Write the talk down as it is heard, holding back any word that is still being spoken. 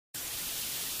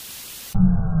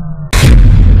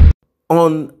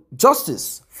on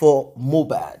justice for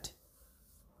Mohbad.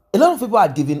 A lot of people are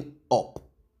giving up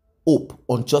hope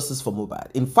on justice for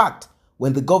Mohbad. In fact,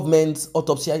 when the government's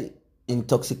autopsy in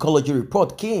toxicology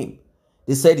report came,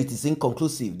 they said it is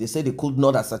inconclusive. They said they could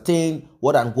not ascertain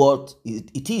what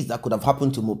it is that could have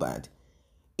happened to Mohbad.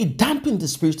 It dampened the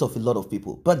spirit of a lot of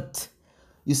people. But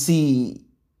you see,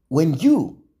 when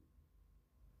you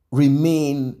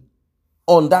remain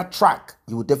on that track,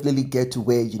 you will definitely get to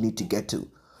where you need to get to.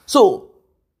 So,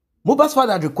 Mohbad's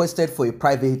father had requested for a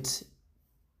private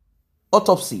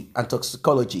autopsy and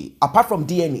toxicology, apart from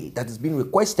DNA that is being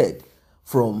requested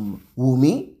from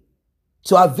Wunmi,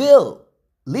 to avail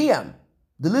Liam,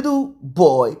 the little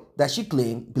boy that she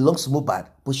claimed belongs to Mohbad,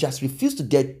 but she has refused to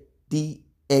get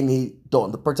DNA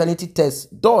done, the paternity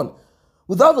test done,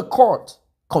 without the court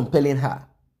compelling her.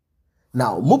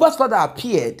 Now, Mohbad's father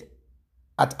appeared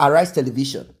at Arise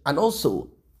Television and also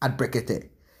at Brekete.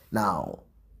 Now,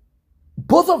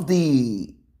 both of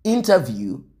the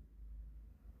interview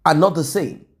are not the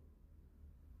same.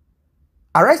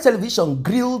 Arise Television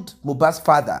grilled Mohbad's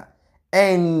father,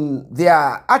 and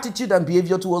their attitude and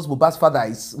behavior towards Mohbad's father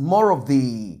is more of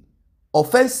the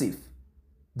offensive.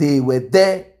 They were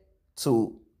there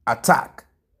to attack.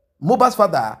 Mohbad's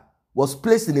father was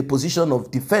placed in a position of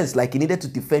defense, like he needed to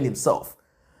defend himself.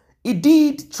 He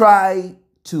did try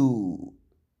to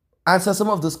answer some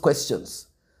of those questions,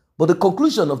 but the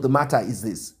conclusion of the matter is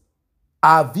this: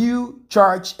 have you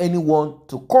charged anyone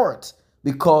to court?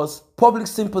 Because public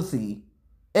sympathy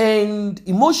and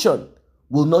emotion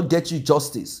will not get you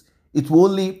justice. It will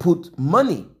only put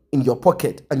money in your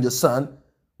pocket, and your son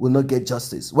will not get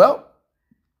justice. Well,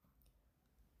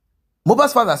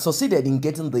 Mohbad's father succeeded in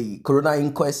getting the coroner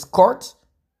inquest court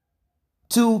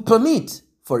to permit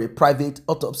for a private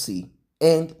autopsy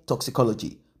and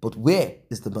toxicology. But where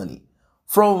is the money?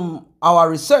 From our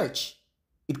research,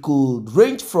 it could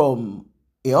range from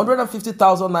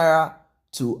 150,000 naira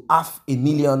to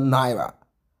 500,000 naira.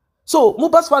 So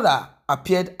Mohbad's father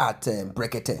appeared at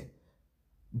Brekete.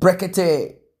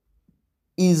 Brekete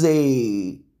is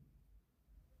a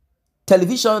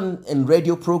television and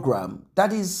radio program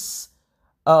that is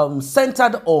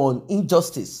centered on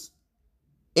injustice,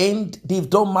 and they've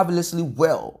done marvelously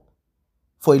well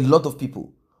for a lot of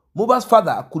people. Mohbad's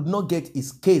father could not get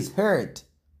his case heard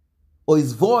or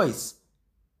his voice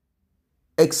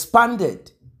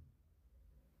expanded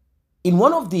in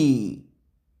one of the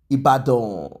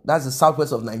Ibadan, that's the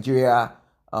southwest of Nigeria,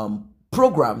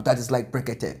 program that is like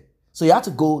Brekete. So you had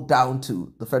to go down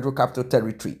to the Federal Capital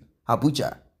Territory,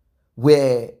 Abuja,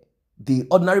 where the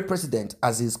ordinary president,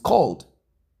 as he's called,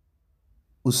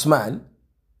 Usman,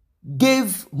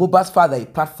 gave Mohbad's father a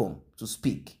platform to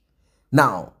speak.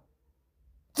 Now,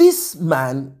 this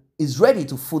man is ready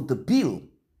to foot the bill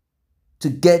to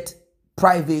get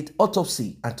private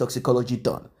autopsy and toxicology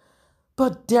done.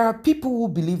 But there are people who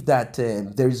believe that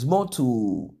there is more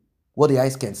to what the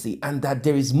eyes can see, and that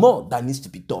there is more that needs to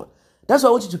be done. That's why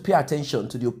I want you to pay attention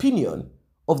to the opinion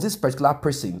of this particular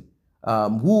person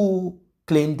who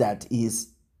claimed that he is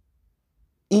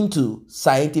into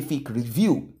scientific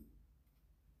review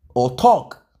or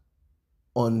talk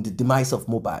on the demise of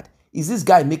Mohbad. Is this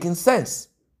guy making sense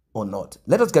or not?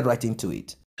 Let us get right into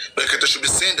it. Brekete should be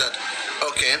saying that,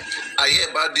 okay, I hear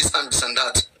about this and this and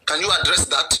that. Can you address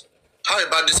that? How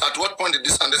about this? At what point did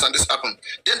this and this and this happen?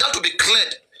 Then that will be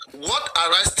cleared. What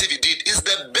Arise TV did is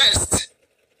the best.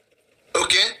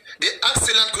 Okay? The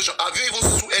excellent question. Have you even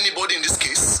sued anybody in this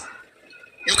case?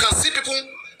 You can see people,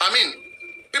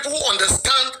 people who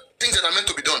understand things that are meant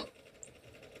to be done.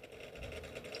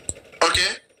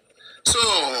 Okay? So,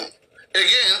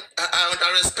 again,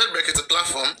 I respect Brekete's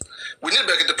platform. We need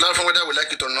Brekete platform whether we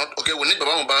like it or not. Okay, we need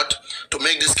Baba Mohbad to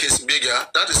make this case bigger.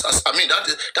 That is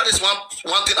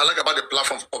one thing I like about the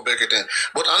platform of Brekete.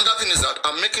 But another thing is that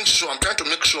I'm trying to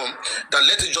make sure that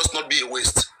let it just not be a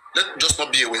waste. Let it just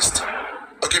not be a waste.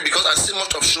 Okay, because I see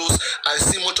much of shows, I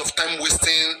see much of time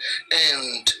wasting,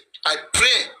 and I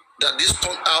pray that this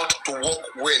turn out to work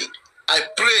well. I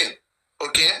pray,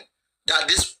 okay, that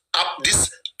this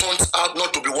turns out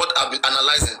not to be what I've been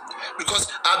analyzing. Because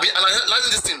I've been analyzing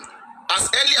this thing as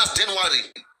early as January.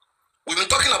 We've been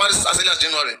talking about this as early as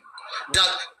January. That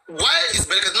why is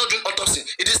Brekete not doing autopsy?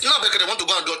 It is now Brekete want to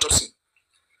go and do autopsy.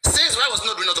 Since why was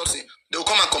not doing autopsy, they will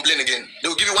come and complain again. They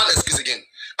will give you one excuse again.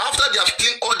 After they have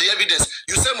cleaned all the evidence,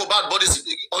 you say Mohbad bodies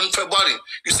on February.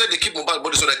 You said they keep Mohbad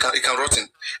body so that it can rot in.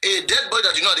 A dead body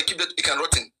that you know they keep it can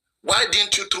rot in. Why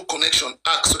didn't you, through connection,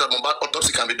 ask so that Mohbad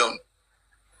autopsy can be done?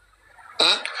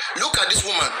 Look at this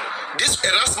woman, this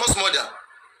Erasmus mother.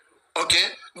 Okay,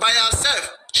 by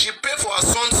herself, she paid for her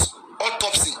son's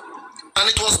autopsy, and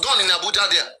it was done in Abuja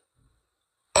there.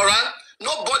 All right?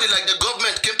 Nobody like the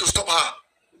government came to stop her.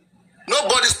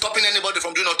 Nobody stopping anybody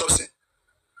from doing autopsy.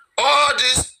 All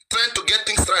this trying to get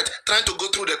things right, trying to go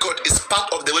through the court is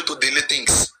part of the way to delay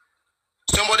things.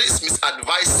 Somebody is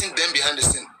misadvising them behind the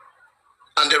scene.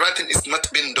 And the right thing is not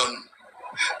being done.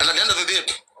 And at the end of the day,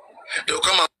 they will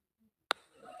come out.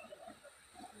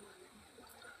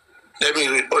 Let me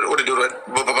read what they do right.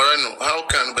 How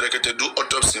can Brekete do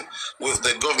autopsy with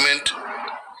the government?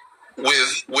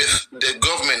 With the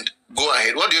government go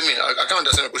ahead. What do you mean? I can't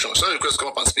understand the question. So request come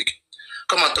up and speak.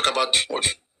 Come and talk about what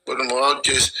the moral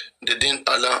case they didn't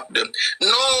allow them.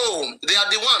 No, they are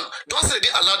the one. Don't say they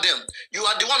didn't allow them. You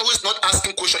are the one who is not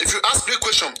asking question. If you ask three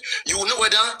questions, you will know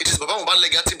whether it is Baba Mohbad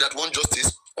legal team that wants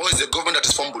justice or is the government that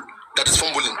is fumbling.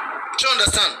 Do you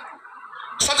understand?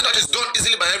 Something that is done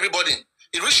easily by everybody.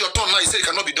 It reached your turn now, you say it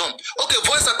cannot be done. Okay,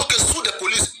 voice that, okay, sue the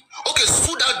police. Okay,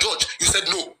 sue that judge. You said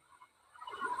no.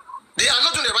 They are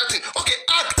not doing the right thing. Okay,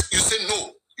 act. You say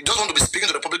no. You don't want to be speaking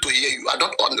to the public to hear you. I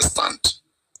don't understand.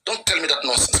 Don't tell me that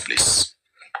nonsense, please.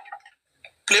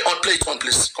 Play it on,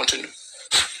 please. Continue.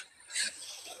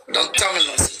 Don't tell me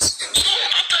nonsense. So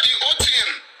after the whole thing,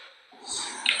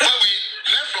 when we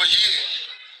left from here,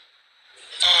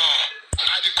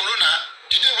 at the corona,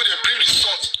 the day when they bring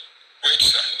result,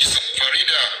 which is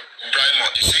Farida Brimo,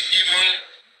 you see, even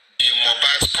in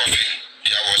Mohbad's coffee,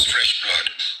 there was fresh blood.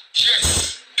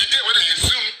 Yes, the day when they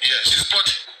resume, yes, his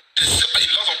body, there's a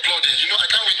lot of blood there. You know, I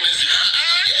can't witness it.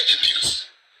 Yeah, the news.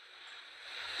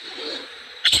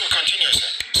 Which will continue,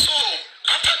 sir. So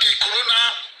after the corona,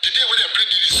 the day when they bring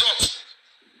the results,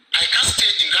 I can't stay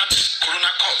in that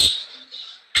corona court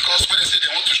because when they say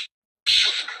they want to show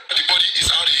the body is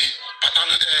how the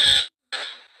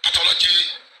pathology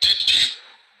did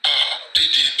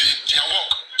their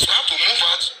work. So I have to move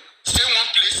out, stay in one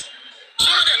place. So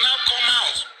when they now come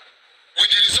out with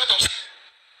the result of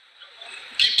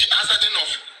give the ascertain of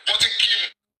what it came,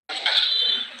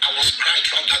 I was crying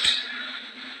throughout that day.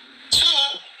 So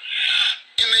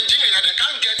in Nigeria, they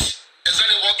can't get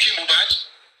exactly what came Mohbad.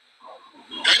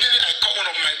 Immediately I called one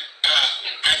of my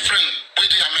friend with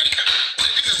the America. I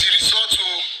said, this is the result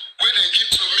where they give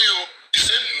to me. He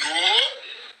said, no.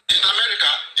 In America,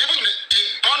 even in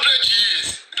 100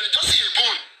 years, they just see a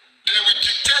bone. They will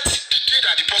detect the day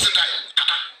that the person died.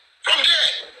 From there,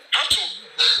 have to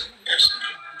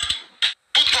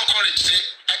put more courage. Say,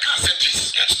 I can't accept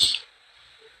this. Yes.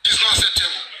 It's not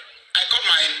acceptable. I called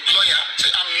my lawyer. Say,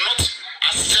 I'm not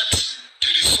accept the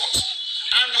result.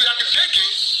 And we have been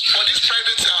begging for this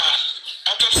private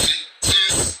autopsy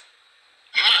since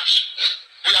March.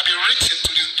 We have been written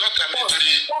to the doctor,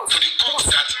 to the court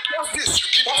that you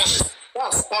give us.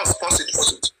 Pause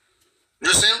it.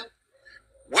 You see?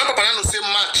 When Paparano say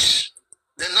March,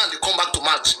 then now they come back to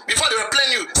March. Before they were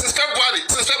playing you since February.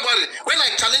 When I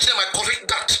challenge them, I correct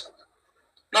that.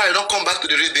 Now I don't come back to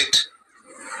the real date.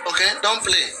 Okay? Don't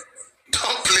play.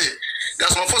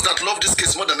 There's some of us that love this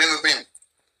case more than anything.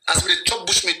 As we chop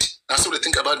bushmeat, that's what they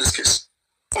think about this case.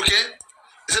 Okay?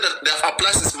 They said that they have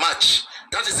applied since March.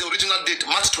 That is the original date,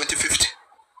 March 25th.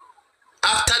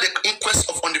 After the inquest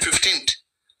of on the 15th,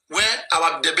 where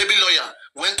the baby lawyer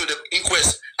went to the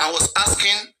inquest and was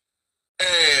asking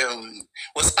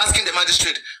the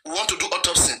magistrate, we want to do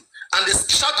autopsy. And they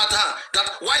shout at her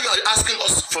that why you are asking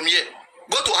us from here?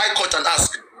 Go to High Court and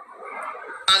ask.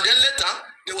 And then later,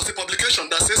 there was a publication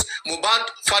that says Mohbad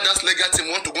father's legal team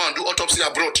want to go and do autopsy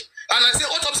abroad. And I say,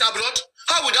 autopsy abroad?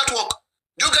 How will that work?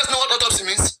 Do you guys know what autopsy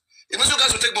means? It means you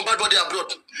guys will take Mohbad body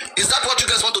abroad. Is that what you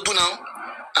guys want to do now?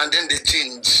 And then they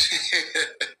change.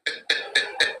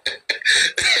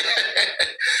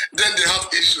 Then they have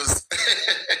issues.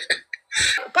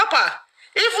 Papa,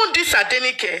 even this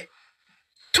Adenike,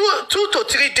 2 to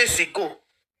 3 days ago,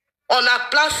 on our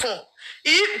platform,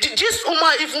 this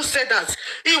woman even said that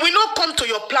he will not come to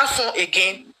your platform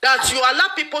again, that you allow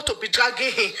people to be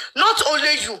dragging him. Not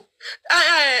only you.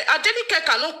 Adenike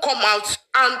cannot come out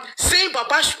and say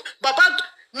Baba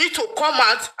need to come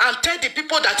out and tell the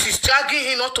people that he's dragging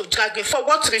him, not to drag him. For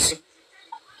what reason?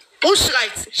 Who's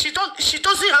right? She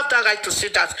doesn't have that right to say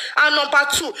that. And number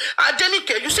 2,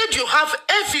 Adenike, you said you have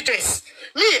evidence.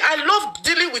 Me, I love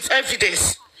dealing with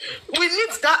evidence. We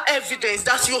need that evidence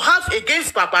that you have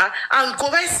against Baba and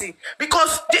Goresi,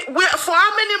 because for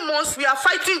how many months we are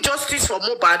fighting justice for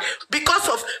Mohbad because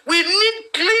of we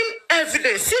need clean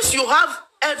evidence. Since you have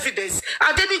evidence,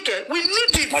 Adenike, we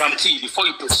need it. Madam T, before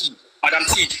you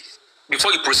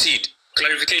proceed,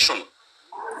 clarification.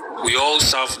 We all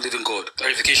serve living God.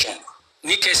 Clarification.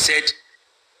 Nike said,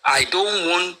 I don't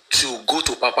want to go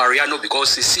to Papariano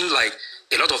because it seemed like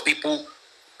a lot of people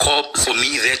called for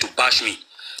me there to bash me.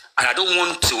 and I don't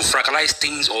want to fragilize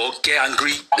things or get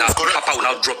angry that Papa will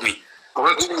now drop me.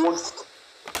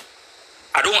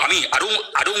 I don't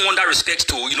want that respect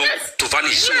to to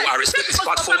vanish. So I respect this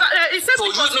platform.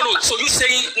 So you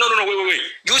saying wait.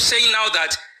 You saying now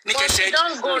that Nika said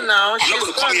don't go now. She's not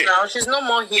going to come here. Now. She's no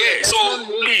more here. Yeah. So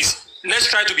please, let's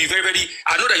try to be very, very.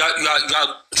 I know that you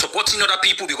are supporting other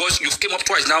people because you've came up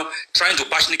twice now trying to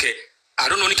bash Nika. I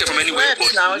don't know Nika from anywhere.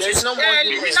 But now she's no more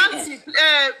here.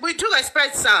 With due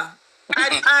respect, sir,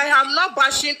 I am not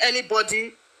bashing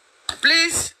anybody.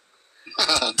 Please,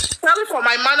 sorry for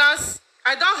my manners.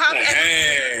 I don't have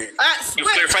any.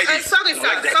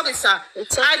 Sorry, sir.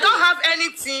 Okay. I don't have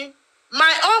anything.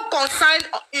 My own concern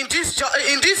in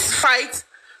this fight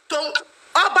to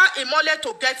Oba Imole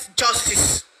to get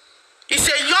justice. He's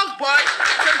a young boy,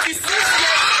 26 years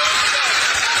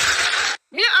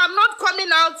old. Me, I'm not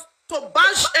coming out to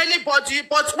bash anybody,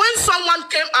 but when someone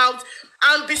came out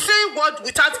and be saying word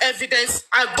without evidence,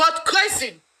 I got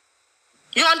crazy.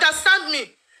 You understand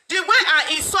me? The way I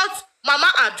insult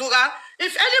Mama Adura,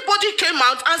 if anybody came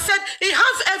out and said he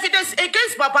has evidence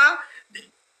against Baba,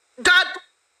 that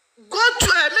go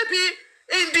to maybe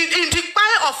in the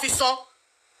fire officer,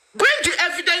 bring the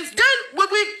evidence, then we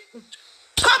will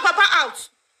call Baba out.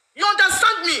 You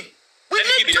understand me? We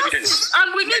need justice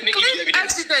and we need clean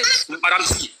evidence. Madam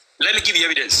C, let me give you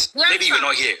evidence. Yes, maybe you were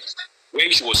not here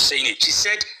when she was saying it. She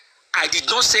said, I did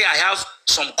not say I have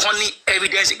some corny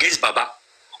evidence against Baba,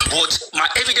 but my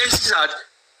evidence are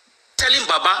telling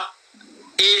Baba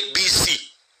A, B, C.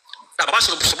 That Baba is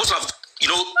supposed to have,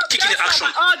 taking action.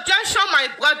 Objection, my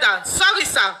brother. Sorry,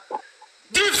 sir.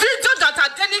 The video that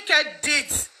Adenike did,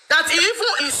 that he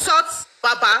even insults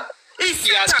Baba,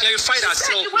 he has clarified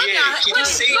herself here. She didn't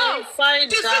say clarified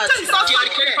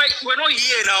that. We're not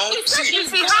here now. She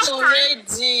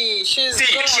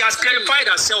has clarified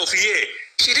herself here.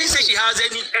 She didn't say she has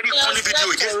any funny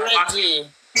video against Baba.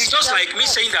 It's just like me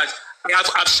saying that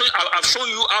I've shown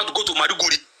you how to go to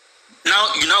Maduguri.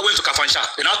 Now you now went to Kafansha.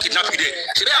 They now kidnap you there.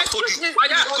 Should I have told you why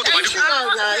did you go to Maduguri?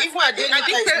 I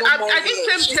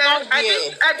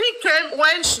think came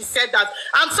when she said that.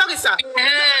 I'm sorry, sir.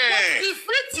 The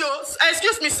video,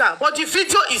 excuse me, sir, but the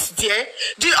video is there.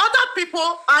 The other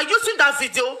people are using that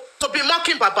video to be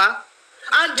mocking Baba,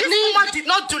 and this woman did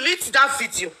not delete that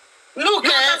video. Look,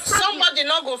 somebody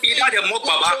not go feel. Either they mock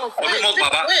Baba or they mock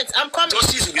Baba. Wait, I'm coming.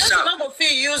 Justice will be served. Not go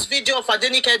feel use video of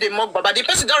Adenike they mock Baba. The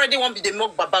person already want to be the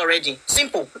mock Baba already.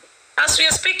 Simple. As we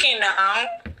are speaking now,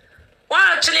 what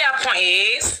actually happened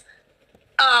is,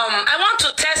 I want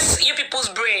to test you people's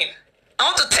brain. I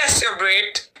want to test your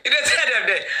brain. You don't tell them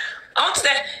that. I want to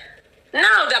test.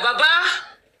 Now that Baba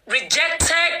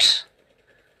rejected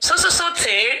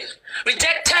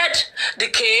rejected the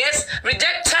case,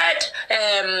 rejected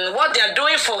what they are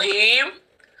doing for him.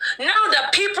 Now the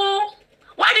people,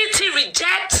 why did he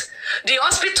reject the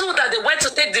hospital that they went to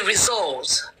take the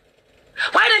results?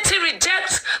 Why did he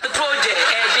reject the project,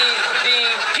 the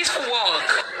peaceful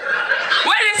work?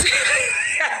 Why did he?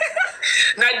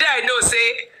 Now there I know,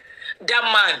 say, that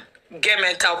man get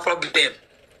mental problem.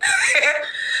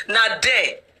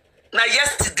 Now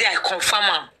yesterday I confirm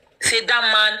him. Say that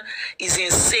man is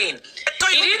insane.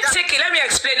 He didn't take it. Let me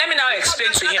explain. Let me now explain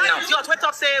to him now.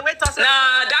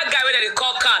 Nah, that guy where they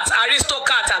call cat, Aristo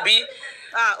cat, Abi.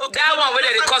 Okay. That one where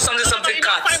they call something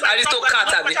cat, Aristo cat,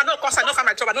 Abi. I don't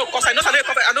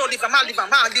leave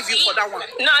you for that one.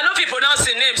 No, I know people pronounce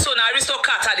the name, so now Aristo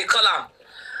cat, they call him.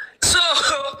 So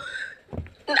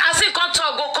I say come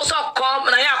talk,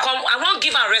 come. Now yeah, come. I won't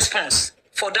give a response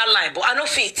for that line, but I know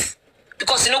fit.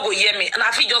 Because you know go hear me and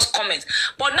I feel just comment.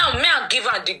 But now may I give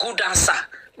her the good answer.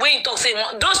 When you talk, say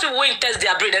those people when you test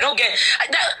their brain, they don't get.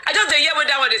 I just hear with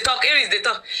that when they talk. Here is they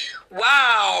talk.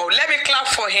 Wow, let me clap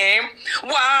for him.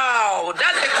 Wow,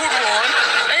 that's a good one.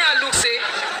 And I look say,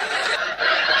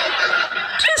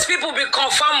 these people be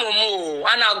confirm momo,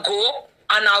 and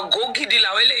I'll go give the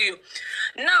you.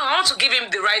 Now I want to give him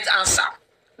the right answer.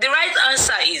 The right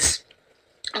answer is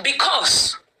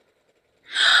because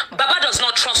Baba does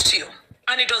not trust you.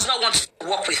 And he does not want to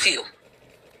work with you.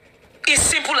 It's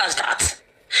simple as that.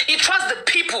 He trusts the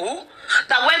people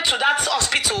that went to that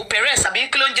hospital,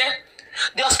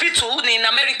 the hospital in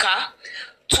America,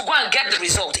 to go and get the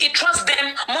result. He trusts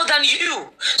them more than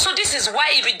you. So this is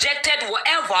why he rejected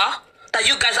whatever that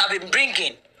you guys have been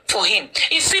bringing for him.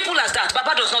 It's simple as that.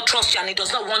 Baba does not trust you and he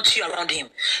does not want you around him.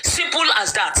 Simple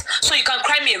as that. So you can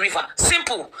cry me a river.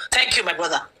 Simple. Thank you, my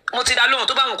brother.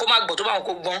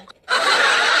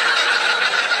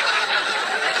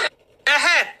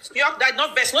 That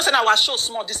not best. No, I was show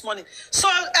small this morning. So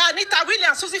Anita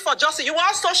Williams, Susie for Justice, you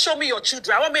also show me your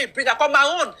children. I want me to bring up on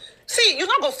my own. See, you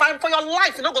not go find for your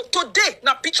life. You not go today.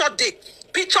 Now picture day,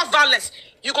 picture violence.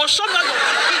 You go show me all your.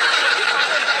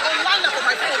 I go line up on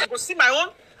my phone. You go see my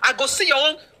own. I go see your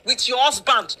own with your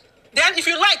husband. Then, if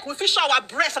you like, we fish our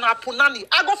breast and our punani.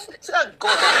 I go.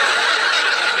 God.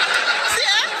 See,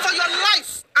 for your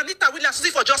life, Anita Williams, see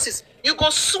for justice. You go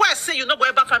swear, say you not go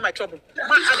ever find my trouble.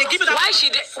 They give you that. Why she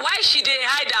dey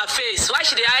hide her face? Why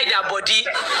she dey hide her body?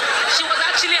 She was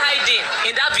actually hiding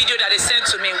in that video that they sent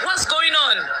to me. What's going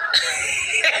on?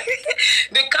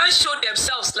 They can't show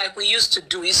themselves like we used to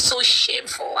do. It's so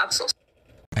shameful. I'm so.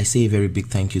 I say a very big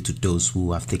thank you to those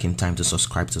who have taken time to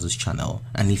subscribe to this channel,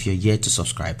 and if you're yet to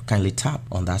subscribe, kindly tap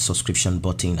on that subscription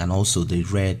button and also the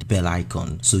red bell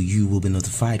icon so you will be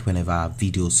notified whenever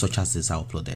videos such as this are uploaded.